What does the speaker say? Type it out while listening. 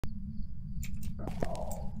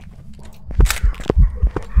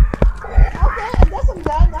I guess I'm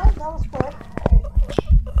done. That was quick.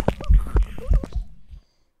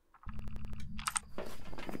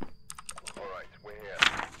 Alright, we're here.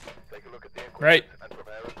 Take a look at the equipment Right. and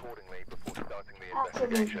prepare accordingly before starting the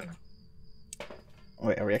investigation.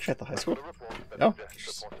 Wait, are we actually at the high school? The report that No.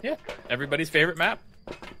 suggests a possible Yeah, case. everybody's favorite map.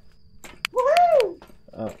 Woohoo!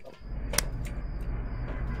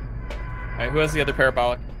 Alright, who has the other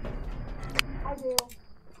parabolic? I do.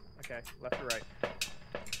 Okay, left or right?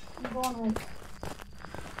 I'm going right.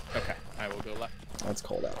 Okay, I will go left. That's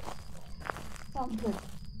cold out. Something good.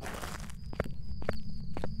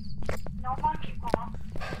 No monkey paw.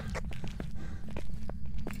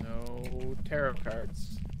 No tarot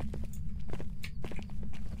cards.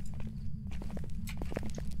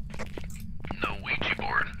 No Ouija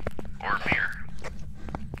board or mirror.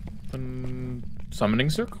 Summoning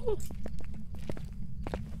circle?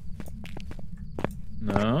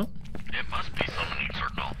 No. It must be summoning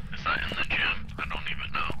circle. Is that in the gym? I don't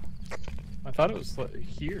even know. I thought it was like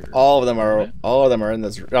here. All of them are. Isn't it? All of them are in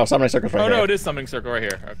this. Oh, summoning circles right Oh here. no, it is summoning circle right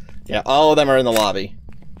here. Okay. Yeah, all of them are in the lobby.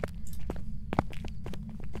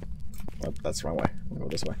 Oh, that's the wrong way. I'll go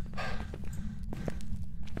this way.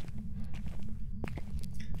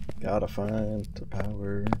 Gotta find the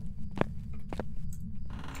power.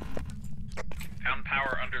 Found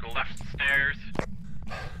power under the left stairs.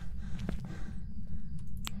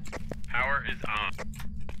 Power is on.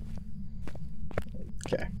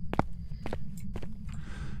 Okay.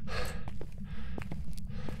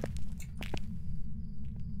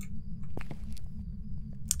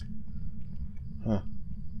 Huh.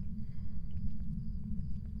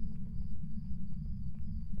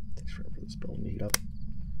 Takes forever for this building to heat up.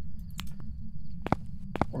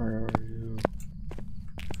 Where are you?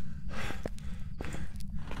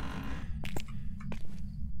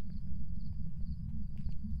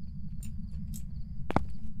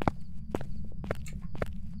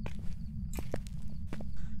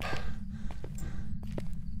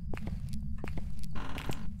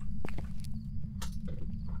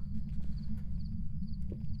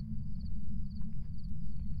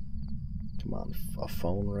 Come on, a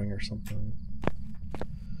phone ring or something.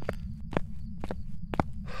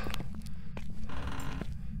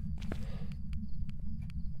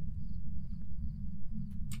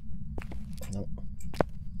 Nope.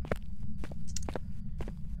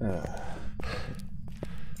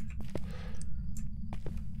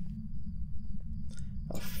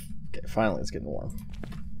 Okay, finally it's getting warm.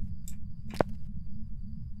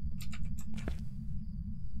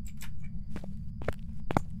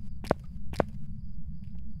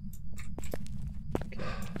 Okay.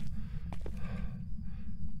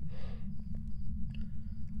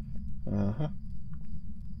 Uh-huh.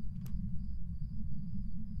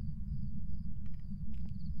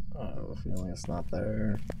 I have a feeling it's not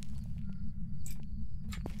there.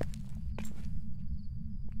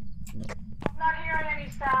 No. I'm not hearing any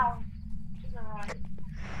sound. To the right.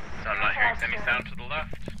 So I'm not hearing any sound to the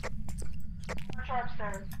left. Watch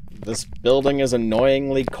upstairs. This building is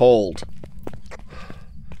annoyingly cold.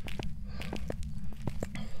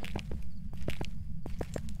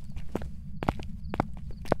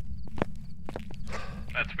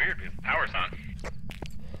 That's weird because the power's on.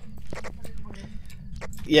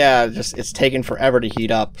 Yeah, just it's taken forever to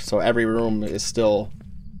heat up, so every room is still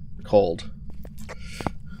cold.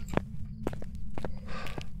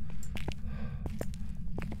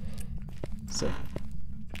 See.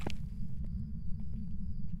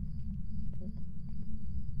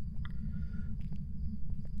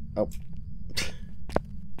 Oh.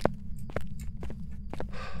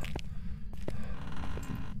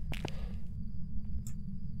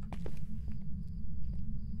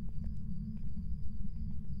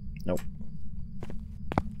 Nope.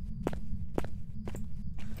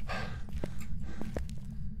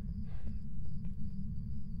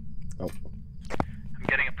 Nope. I'm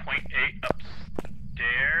getting a 0.8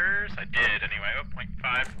 upstairs. I did anyway. Oh,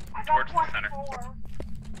 0.5 I got towards the center. 0.4.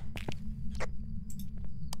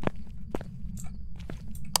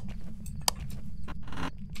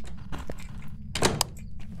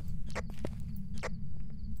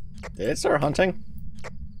 Did it start hunting?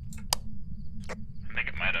 I think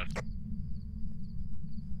it might have.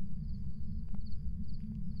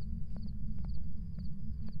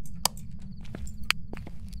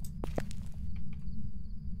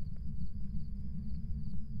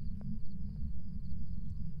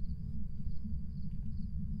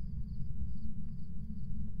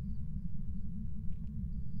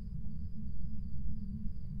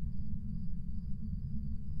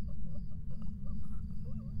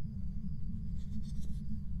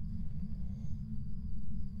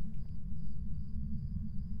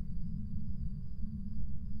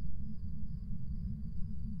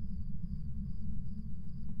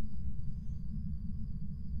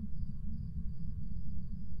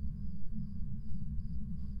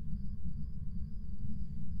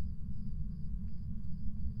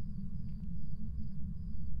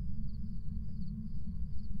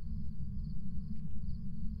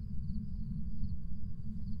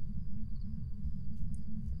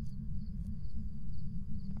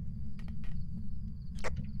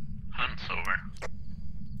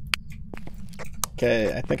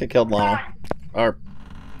 Okay, I think I killed Lana. Or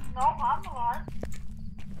No, I'm alive.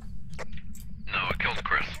 No, it killed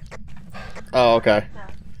Chris. oh, okay.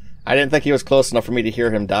 I didn't think he was close enough for me to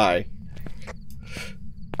hear him die.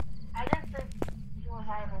 I didn't think he was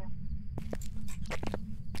either.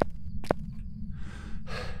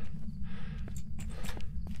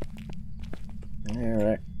 All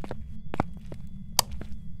right.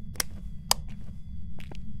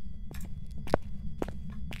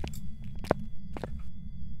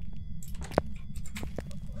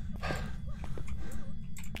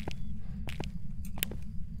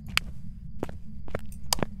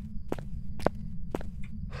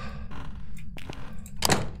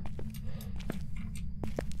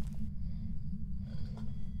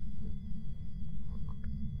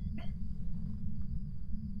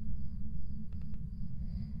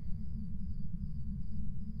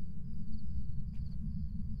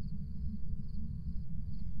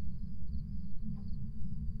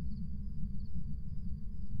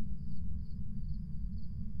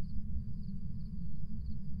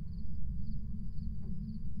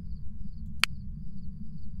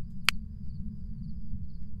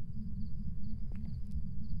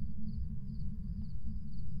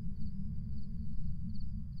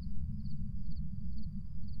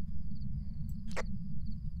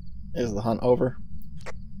 Is the hunt over?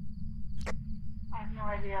 I have no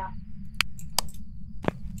idea.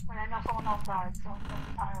 But I know someone else died, so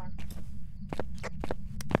I'm tired.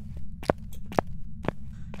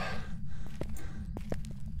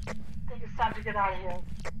 I think it's time to get out of here.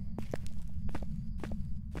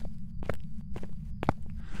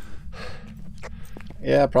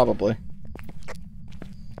 Yeah, probably.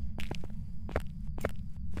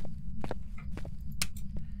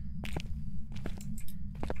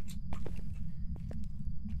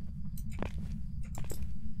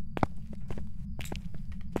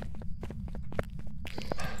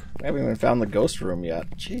 We haven't even found the ghost room yet.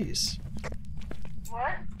 Jeez.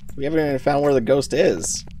 What? We haven't even found where the ghost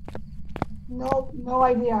is. No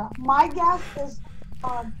idea. My guess is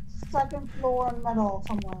second floor middle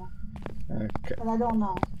somewhere, Okay. but I don't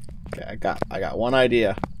know. Okay, I got one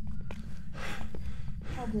idea.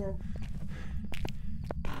 Oh dear.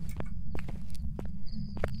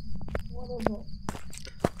 What is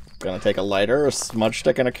it? Gonna take a lighter, a smudge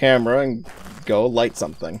stick, and a camera, and go light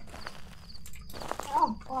something.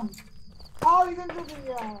 Oh, fun. Oh, you didn't do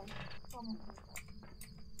the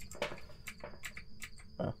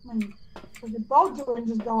Oh. I mean, we could both do it and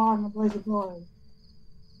just go out in a blaze of glory.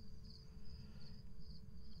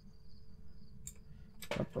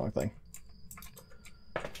 Oh, wrong thing.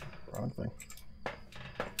 Wrong thing.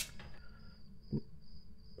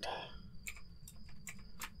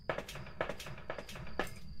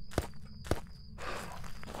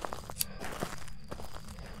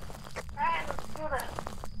 Alright, let's do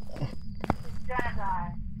this. He's gonna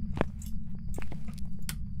die.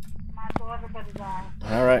 Might as well everybody die.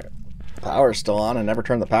 Alright. Power's still on. I never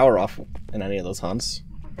turned the power off in any of those hunts.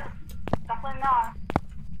 Definitely not.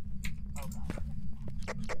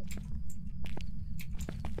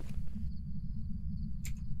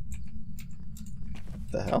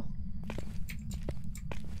 The hell?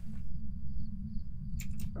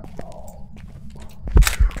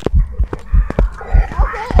 Okay,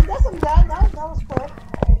 I guess I'm done. That was quick.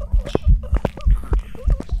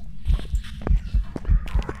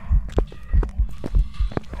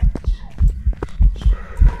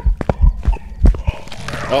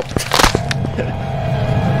 Oh.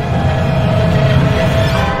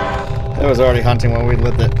 It was already hunting when we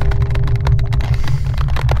lit it.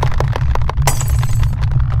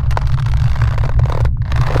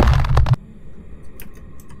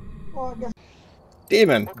 Well, I guess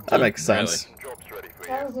Demon. That makes sense. Job's ready for you.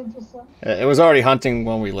 that was interesting. It was already hunting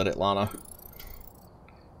when we lit it, Lana.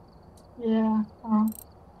 Yeah.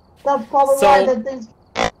 That's probably So- why the things.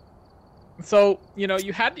 So, you know,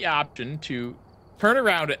 you had the option to turn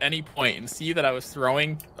around at any point and see that I was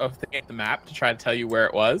throwing a thing at the map to try to tell you where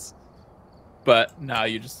it was. But no,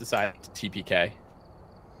 you just decided to TPK.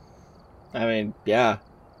 I mean, yeah.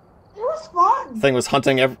 It was fun. Thing was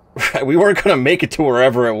hunting. We weren't gonna make it to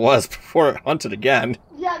wherever it was before it hunted again.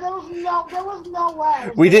 Yeah, there was no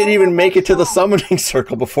way. We didn't even make it to the sun. summoning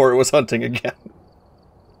circle before it was hunting again.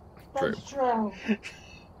 That's true.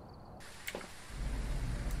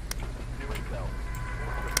 New intel.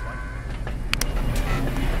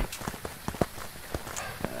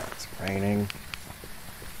 It's raining.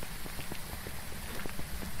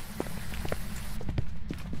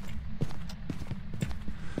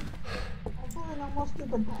 Hopefully no more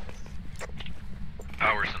stupid bugs.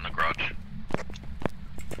 Power's in the garage.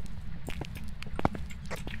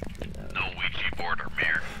 No Ouija board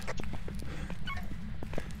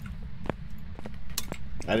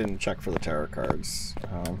I didn't check for the tarot cards.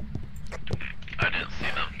 I didn't see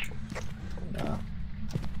them. No.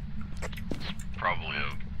 It's probably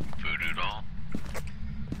a voodoo doll.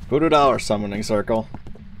 Voodoo doll or summoning circle.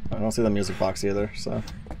 I don't see the music box either, so.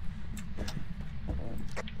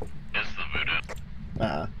 It's the voodoo.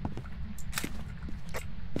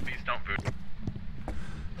 Please don't voodoo.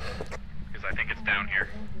 Because I think it's down here.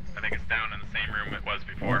 I think it's down in the same room it was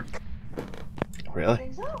before. I Really?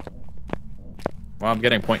 think so. Well, I'm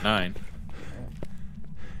getting 0.9.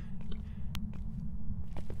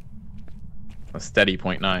 A steady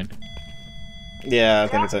 0.9. Yeah, I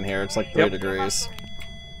think it's in here. It's like 3 Yep. degrees.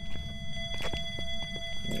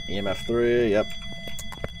 EMF 3, yep.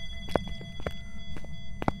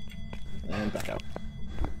 And back out.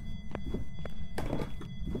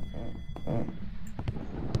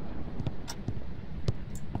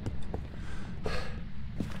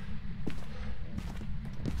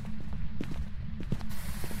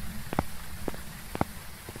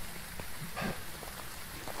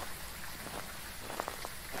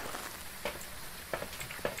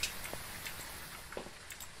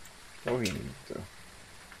 What do we need to do?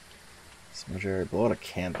 Smudge area, blow out a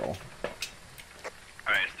candle.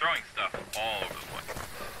 Alright, it's throwing stuff all over the place.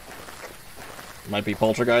 Might be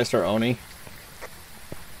Poltergeist or Oni.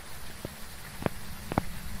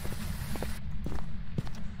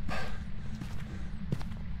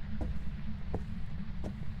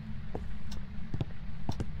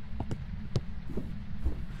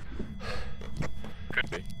 Could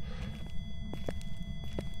be.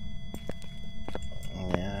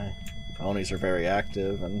 Yeah, Onis are very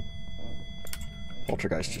active, and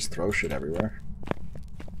Poltergeist just throw shit everywhere.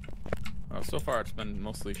 Well, so far it's been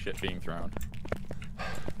mostly shit being thrown.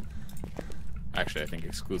 Actually, I think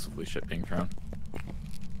exclusively shit being thrown.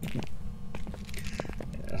 Yeah,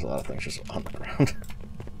 there's a lot of things just on the ground.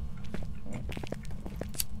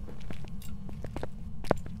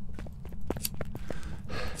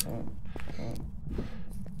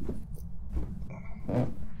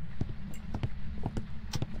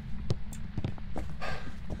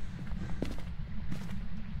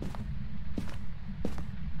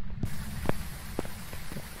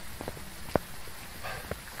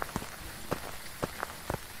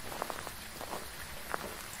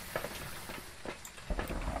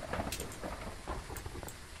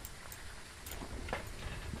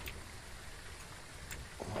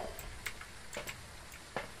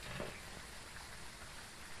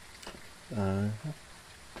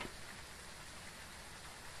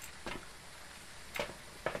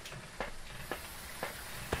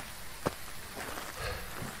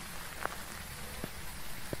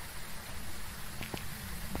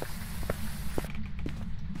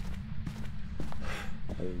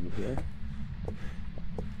 Here.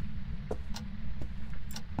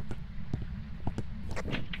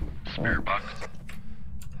 Spirit box.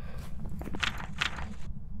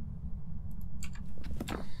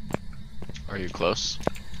 Are you close?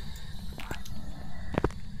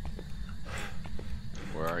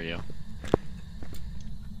 Where are you?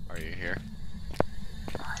 Are you here?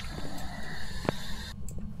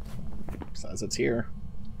 Says it's here.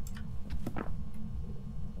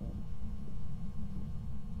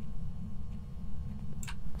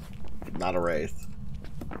 Not a wraith.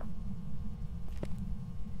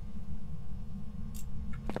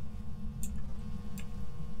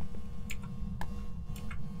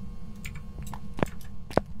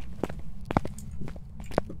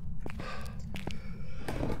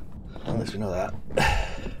 At least we know that.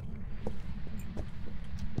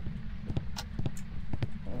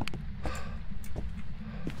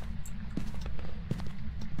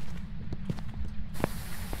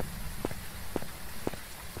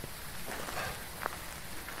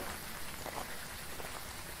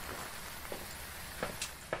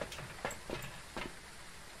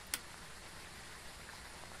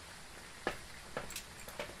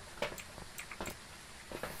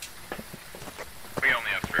 We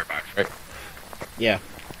only have spirit box. Right. Yeah.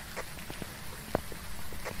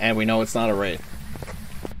 And we know it's not a wraith.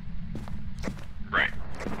 Right.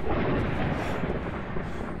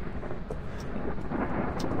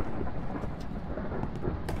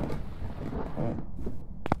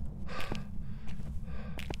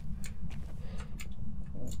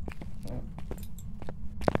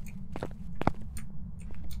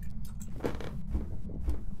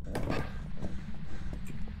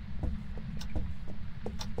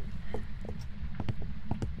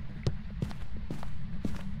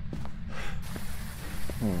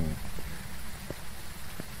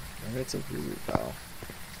 Maybe it's a voodoo doll.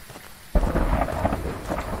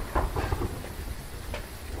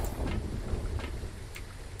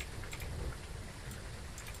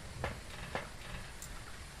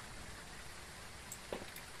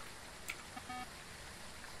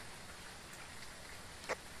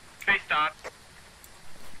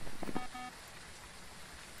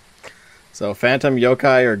 So Phantom,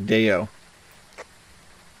 Yokai, or Deo?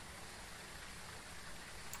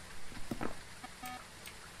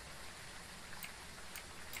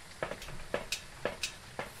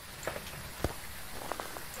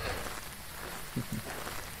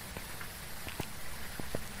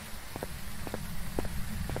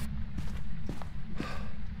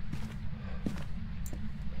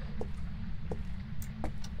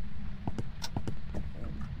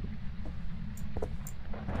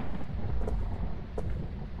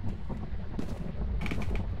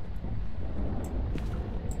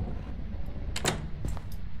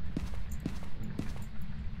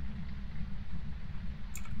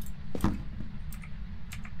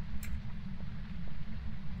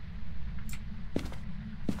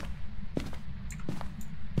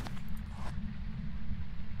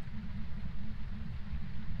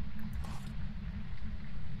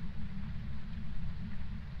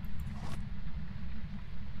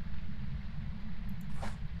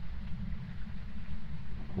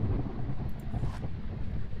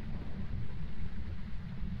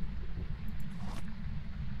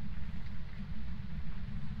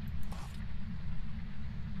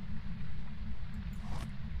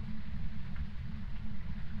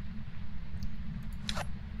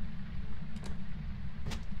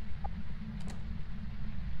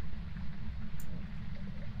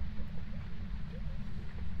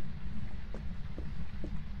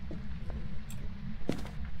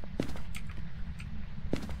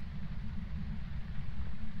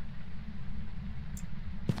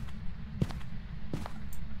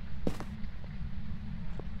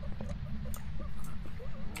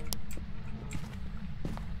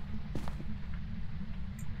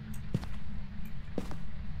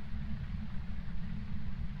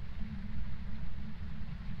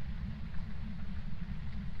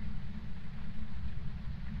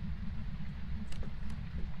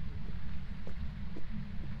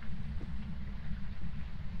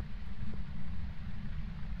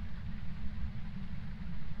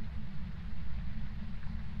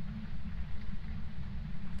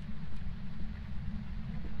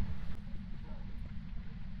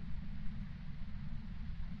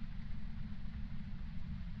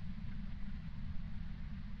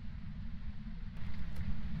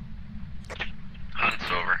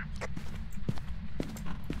 Hunt's over.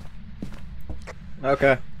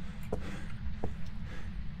 Okay.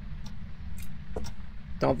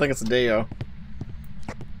 Don't think it's a Deo.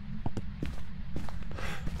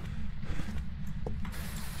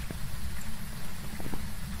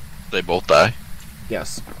 They both die.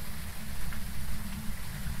 Yes.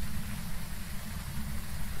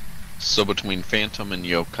 So between Phantom and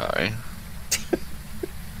Yokai.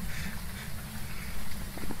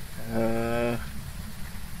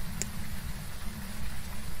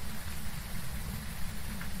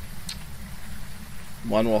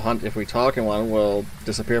 One will hunt if we talk, and one will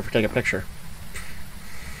disappear if we take a picture.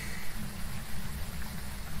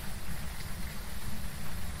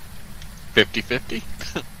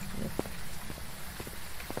 $50-50?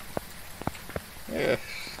 Yeah.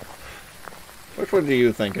 Which one do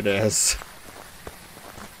you think it is?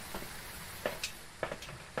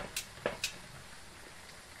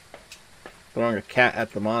 Throwing a cat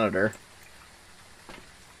at the monitor.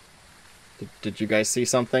 Did you guys see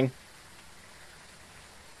something?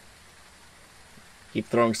 Keep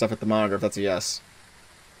throwing stuff at the monitor if that's a yes.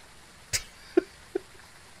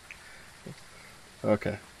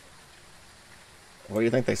 Okay. What do you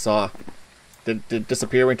think they saw? Did it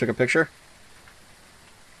disappear when you took a picture?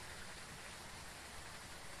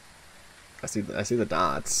 I see the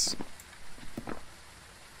dots.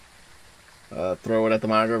 Throw it at the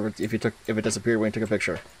monitor if it disappeared when you took a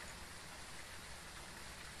picture.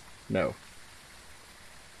 No.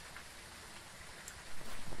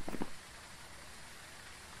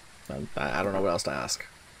 I don't know what else to ask.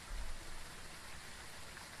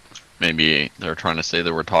 Maybe they're trying to say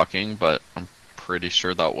they were talking, but I'm pretty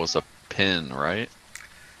sure that was a pin, right?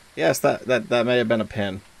 Yes, that may have been a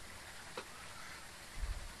pin.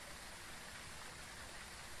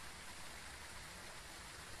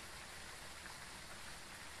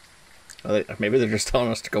 Maybe they're just telling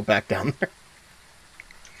us to go back down there.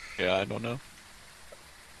 Yeah, I don't know.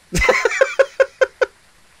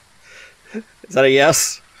 Is that a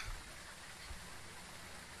yes?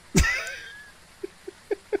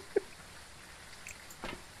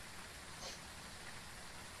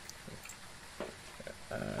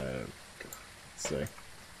 Let's see.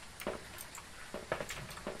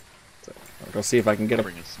 I'll go see if I can get a...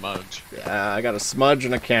 Bring a smudge. Yeah, I got a smudge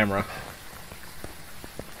and a camera.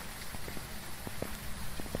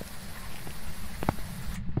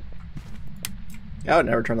 I would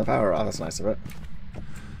never turn the power off. That's nice of it.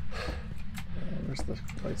 Where's the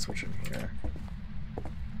light switch in here?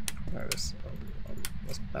 There it is.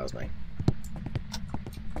 That was me.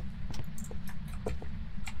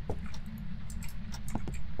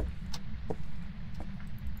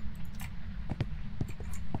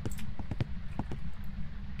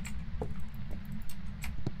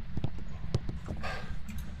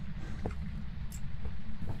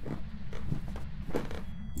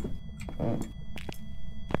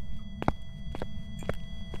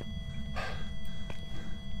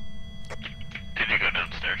 Did you go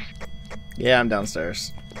downstairs? Yeah, I'm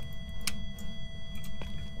downstairs.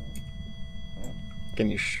 Can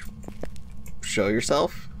you show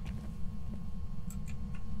yourself?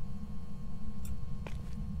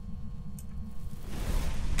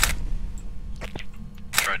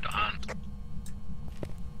 Tried to hunt.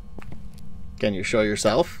 Can you show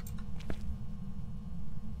yourself?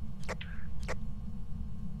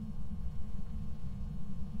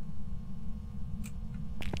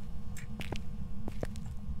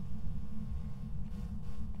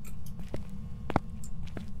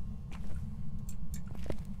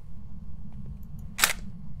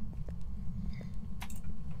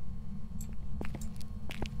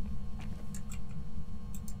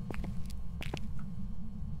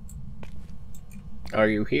 Are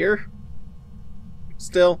you here?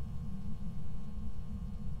 Still?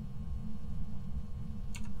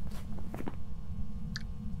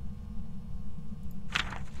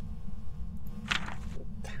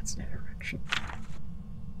 That's an interaction.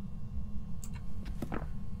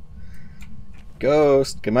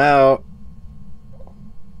 Ghost, come out.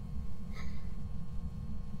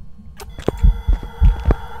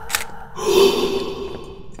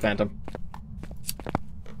 Phantom.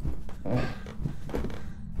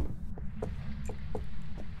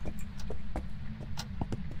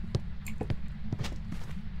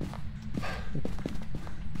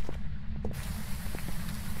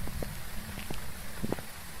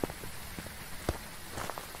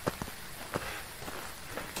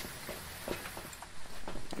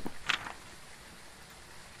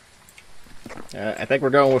 I think we're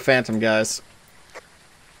going with Phantom, guys.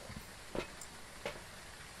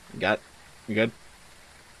 You good?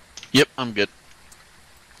 Yep, I'm good.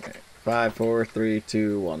 5, 4, 3,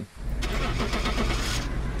 2, 1.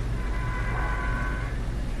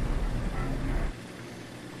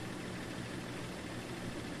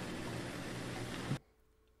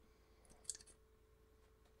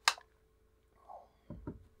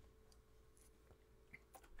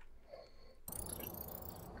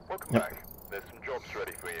 Welcome Yep. back. There's some jobs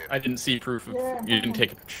ready for you. I didn't see proof of Yeah. you didn't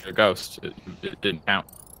take a picture of the ghost. It didn't count.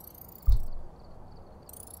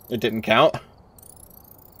 It didn't count?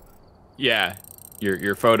 Yeah,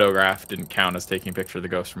 your photograph didn't count as taking a picture of the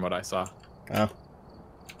ghost from what I saw. Oh.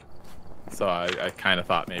 So I kind of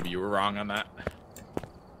thought maybe you were wrong on that.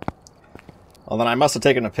 Well, then I must have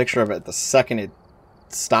taken a picture of it the second it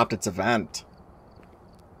stopped its event.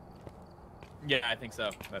 Yeah, I think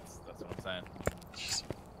so. That's what I'm saying.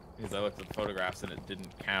 Because I looked at the photographs and it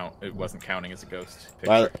didn't count. It wasn't counting as a ghost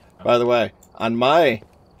picture. By the way, on my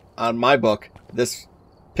book, this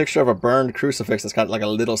picture of a burned crucifix that's got like a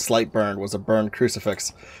little slight burn was a burned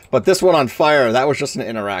crucifix. But this one on fire, that was just an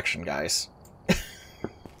interaction, guys.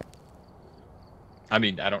 I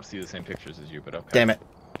mean, I don't see the same pictures as you, but okay. Damn it.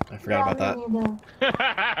 I forgot about that.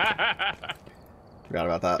 that. Forgot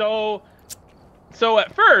about that. So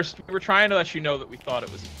at first, we were trying to let you know that we thought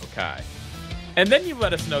it was okay. And then you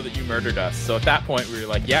let us know that you murdered us. So at that point, we were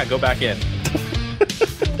like, yeah, go back in.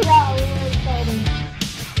 Yeah,